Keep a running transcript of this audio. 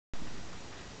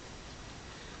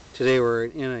Today we're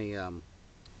in a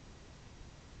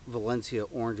Valencia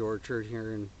orange orchard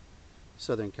here in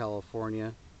Southern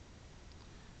California,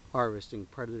 harvesting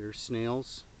predator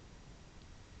snails.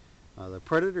 The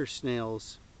predator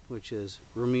snails, which is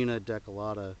Romina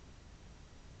decollata,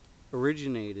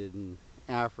 originated in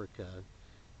Africa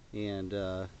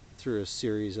and through a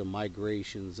series of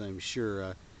migrations, I'm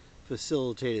sure,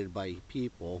 facilitated by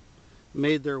people,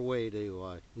 made their way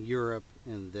to Europe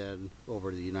and then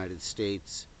over to the United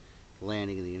States,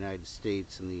 landing in the United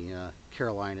States in the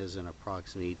Carolinas in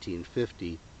approximately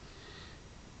 1850.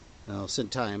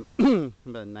 Sometime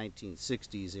about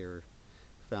 1960s, they were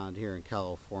found here in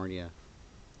California,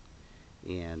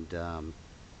 and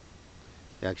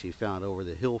actually found over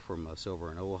the hill from us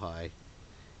over in Ojai.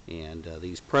 And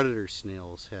these predator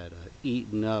snails had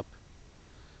eaten up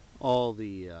all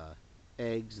the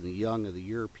eggs and the young of the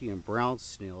European brown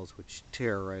snails, which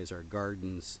terrorize our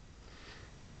gardens.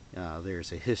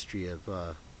 There's a history of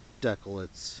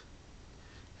decollates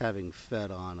having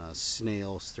fed on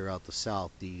snails throughout the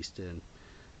southeast and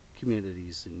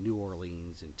communities in New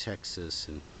Orleans and Texas,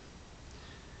 and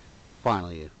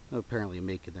finally apparently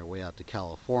making their way out to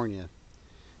California.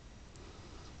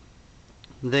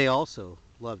 They also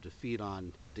love to feed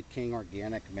on decaying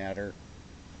organic matter,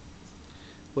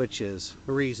 which is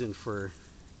a reason for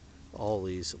all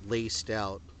these laced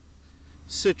out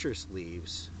citrus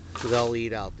leaves. They'll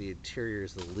eat out the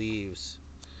interiors of the leaves,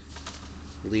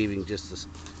 leaving just the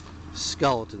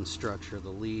skeleton structure of the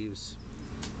leaves.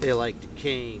 They like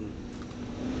decaying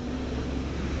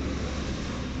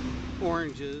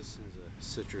oranges. As a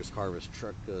citrus harvest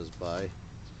truck goes by,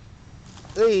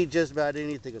 they eat just about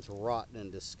anything that's rotten and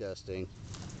disgusting.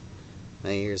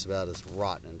 And here's about as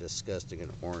rotten and disgusting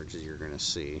an orange as you're going to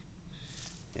see.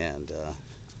 And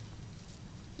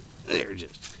they're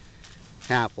just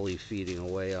happily feeding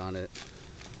away on it.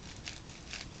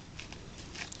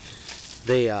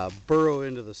 They burrow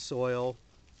into the soil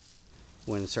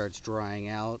when it starts drying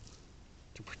out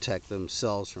to protect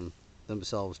themselves from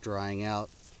themselves drying out.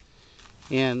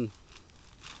 And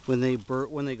when they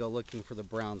go looking for the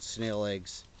brown snail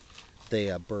eggs,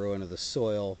 they burrow into the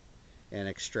soil and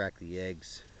extract the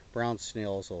eggs. Brown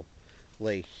snails will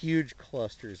lay huge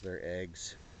clusters of their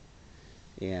eggs,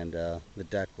 and the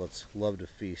decollates love to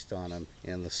feast on them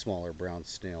and the smaller brown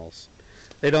snails.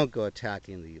 They don't go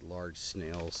attacking the large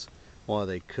snails. Well,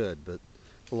 they could, but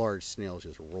the large snails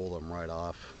just roll them right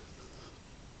off.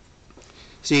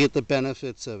 So you get the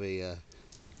benefits of a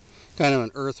kind of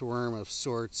an earthworm of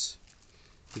sorts.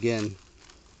 Again,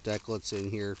 decollates in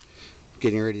here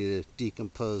getting ready to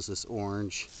decompose this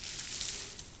orange,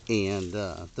 and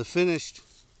the finished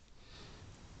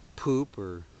poop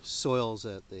or soils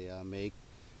that they make,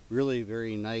 really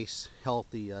very nice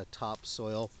healthy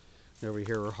topsoil. Over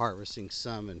here we're harvesting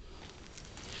some, and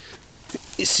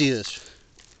you see this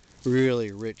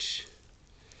really rich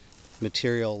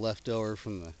material left over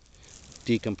from the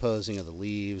decomposing of the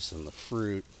leaves and the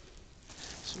fruit.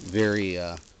 It's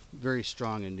very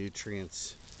strong in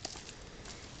nutrients.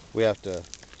 We have to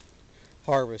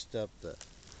harvest up the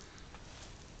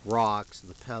rocks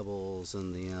and the pebbles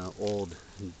and the old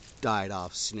died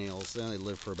off snails. They only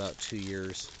live for about 2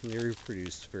 years, and they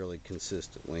reproduce fairly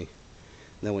consistently. And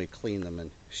then we clean them and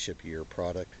ship you your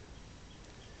product.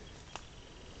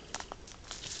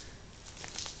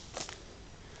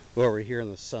 Over here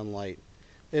in the sunlight,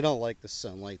 they don't like the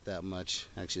sunlight that much.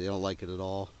 Actually, they don't like it at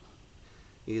all.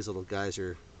 These little guys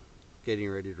are getting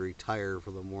ready to retire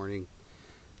for the morning,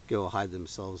 go hide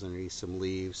themselves underneath some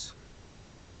leaves.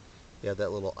 They have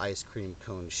that little ice cream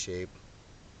cone shape,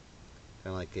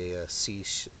 kind of like a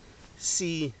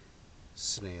sea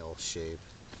snail shape.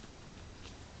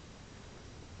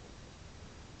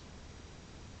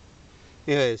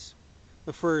 Anyways,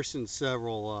 the first in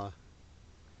several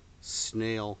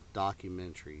snail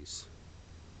documentaries.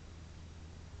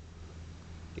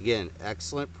 Again,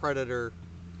 excellent predator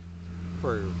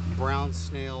for brown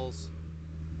snails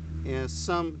and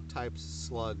some types of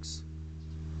slugs.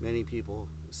 Many people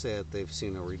say that they've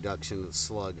seen a reduction in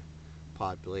slug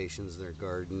populations in their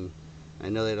garden. I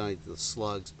know they don't eat the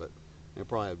slugs, but they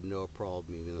probably have no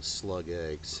problem eating the slug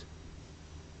eggs.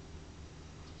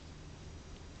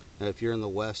 Now, if you're in the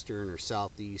western or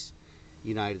southeast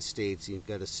United States, you've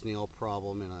got a snail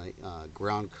problem in a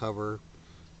ground cover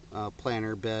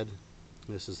planter bed,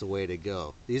 this is the way to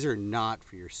go. These are not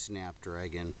for your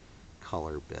snapdragon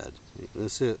color bed.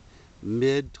 This is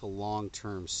mid to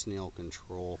long-term snail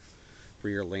control for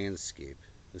your landscape.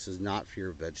 This is not for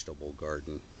your vegetable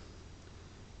garden.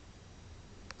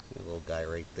 A little guy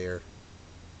right there.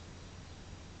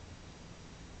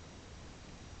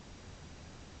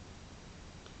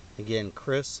 Again,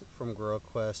 Chris from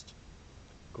Growquest,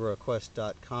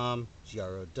 growquest.com,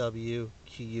 GROWQUEST,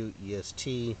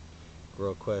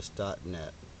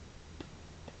 growquest.net.